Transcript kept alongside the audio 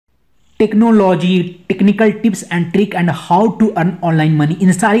Technology, technical tips and trick and how to earn online money,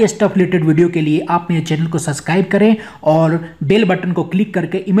 इन सारी stuff related video के लिए आप मेरे चैनल को सब्सक्राइब करें और बेल बटन को क्लिक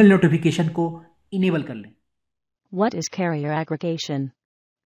करके ईमेल नोटिफिकेशन को इनेबल कर लें। What is carrier aggregation?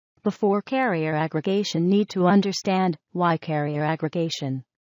 Before carrier aggregation, need to understand why carrier aggregation.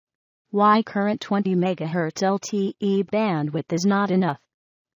 Why current 20 MHz LTE bandwidth is not enough.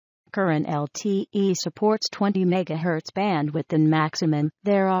 Current LTE supports 20 MHz bandwidth and maximum.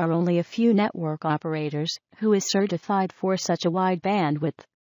 There are only a few network operators who is certified for such a wide bandwidth.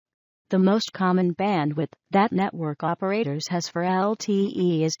 The most common bandwidth that network operators has for LTE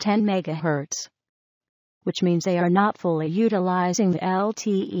is 10 MHz, which means they are not fully utilizing the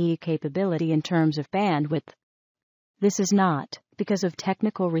LTE capability in terms of bandwidth. This is not because of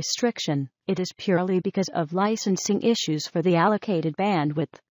technical restriction, it is purely because of licensing issues for the allocated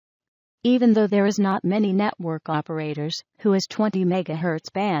bandwidth. Even though there is not many network operators who has 20 MHz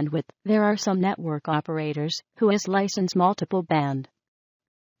bandwidth, there are some network operators who has licensed multiple band.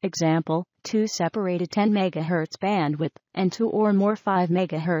 Example, 2 separated 10 MHz bandwidth and 2 or more 5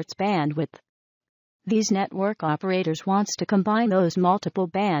 MHz bandwidth. These network operators wants to combine those multiple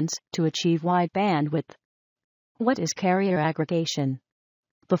bands to achieve wide bandwidth. What is carrier aggregation?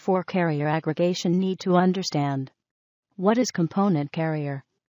 Before carrier aggregation, need to understand what is component carrier.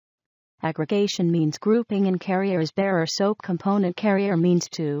 Aggregation means grouping and carrier is bearer, so component carrier means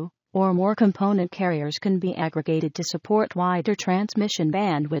 2 or more component carriers can be aggregated to support wider transmission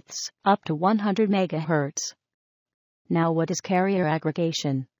bandwidths up to 100 MHz. Now what is carrier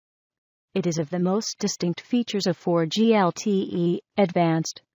aggregation? It is of the most distinct features of 4G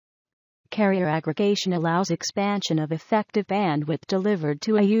LTE-Advanced. Carrier aggregation allows expansion of effective bandwidth delivered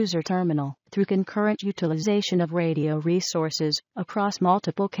to a user terminal through concurrent utilization of radio resources across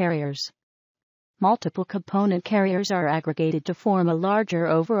multiple carriers. Multiple component carriers are aggregated to form a larger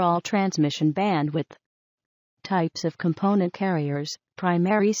overall transmission bandwidth. Types of component carriers: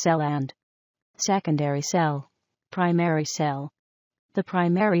 primary cell and secondary cell. Primary cell. The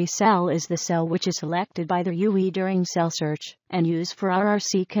primary cell is the cell which is selected by the UE during cell search and used for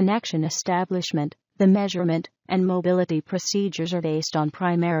RRC connection establishment. The measurement and mobility procedures are based on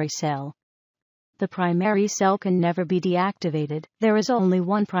primary cell. The primary cell can never be deactivated. There is only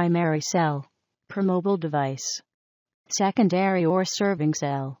one primary cell per mobile device. Secondary or serving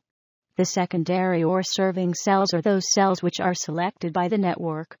cell. The secondary or serving cells are those cells which are selected by the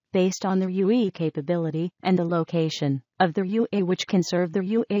network based on their UE capability and the location of the UE, which can serve the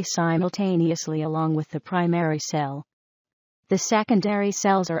UE simultaneously along with the primary cell. The secondary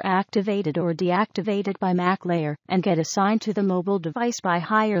cells are activated or deactivated by MAC layer and get assigned to the mobile device by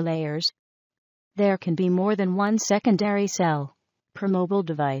higher layers. There can be more than one secondary cell per mobile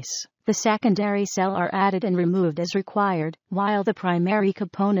device. The secondary cell are added and removed as required, while the primary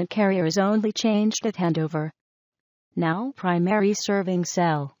component carrier is only changed at handover. Now, primary serving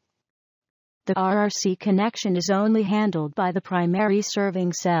cell. The RRC connection is only handled by the primary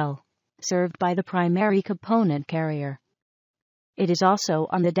serving cell, served by the primary component carrier. It is also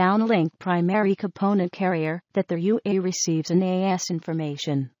on the downlink primary component carrier that the UE receives an AS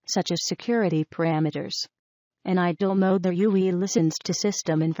information, such as security parameters. In idle mode, the UE listens to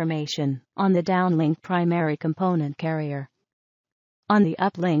system information on the downlink primary component carrier. On the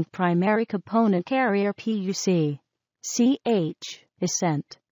uplink primary component carrier, PUC, CH, is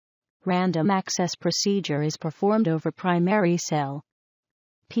sent. Random access procedure is performed over primary cell.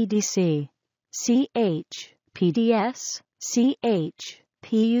 PDC, CH, PDS, CH,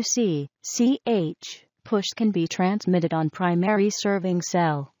 PUC, CH, push can be transmitted on primary serving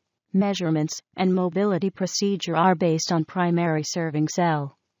cell. Measurements and mobility procedure are based on primary serving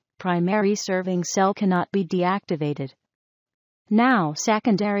cell. Primary serving cell cannot be deactivated. Now,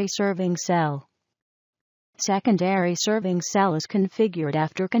 secondary serving cell. Secondary serving cell is configured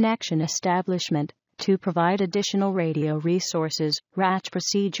after connection establishment to provide additional radio resources. RATCH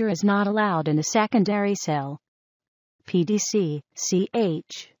procedure is not allowed in a secondary cell. PDC,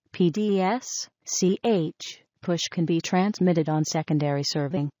 CH, PDS, CH, push can be transmitted on secondary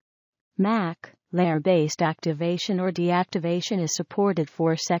serving. MAC, layer-based activation or deactivation is supported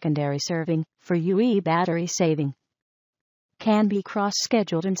for secondary serving, for UE battery saving. Can be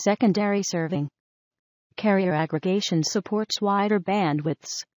cross-scheduled in secondary serving. Carrier aggregation supports wider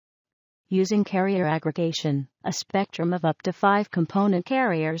bandwidths. Using carrier aggregation, a spectrum of up to 5 component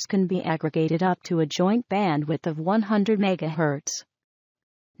carriers can be aggregated up to a joint bandwidth of 100 MHz.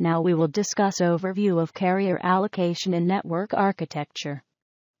 Now we will discuss overview of carrier allocation and network architecture.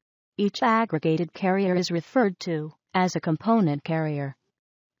 Each aggregated carrier is referred to as a component carrier.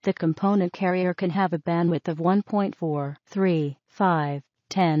 The component carrier can have a bandwidth of 1.4, 3, 5,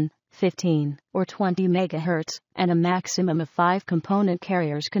 10, 15 or 20 MHz, and a maximum of 5 component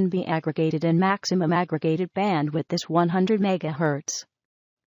carriers can be aggregated, and maximum aggregated bandwidth is 100 MHz.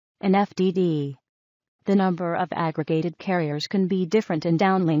 In FDD, the number of aggregated carriers can be different in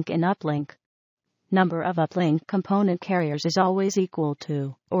downlink and uplink. Number of uplink component carriers is always equal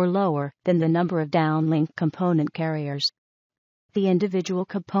to or lower than the number of downlink component carriers. The individual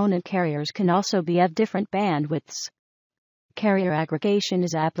component carriers can also be of different bandwidths. Carrier aggregation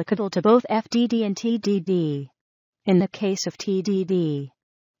is applicable to both FDD and TDD. In the case of TDD,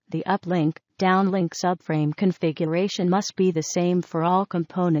 the uplink-downlink subframe configuration must be the same for all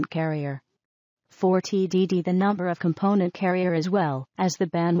component carrier. For TDD, the number of component carrier as well as the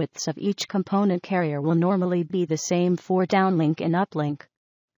bandwidths of each component carrier will normally be the same for downlink and uplink.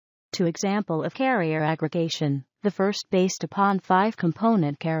 To example of carrier aggregation, the first based upon 5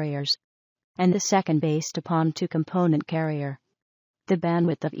 component carriers, and the second based upon 2 component carrier. The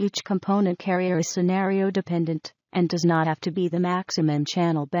bandwidth of each component carrier is scenario dependent, and does not have to be the maximum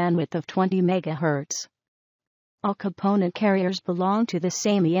channel bandwidth of 20 MHz. All component carriers belong to the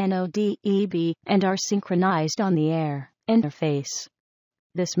same ENODEB and are synchronized on the air interface.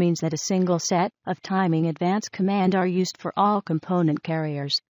 This means that a single set of timing advance command are used for all component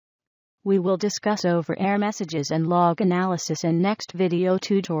carriers. We will discuss over-air messages and log analysis in next video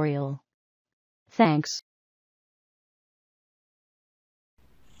tutorial. Thanks.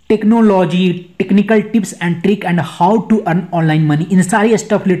 Technology, technical tips and trick and how to earn online money, इन सारी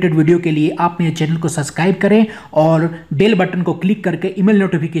stuff related video के लिए आप मेरे channel को subscribe करें और bell button को click करके ईमेल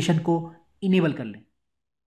नोटिफिकेशन को इनेबल कर लें।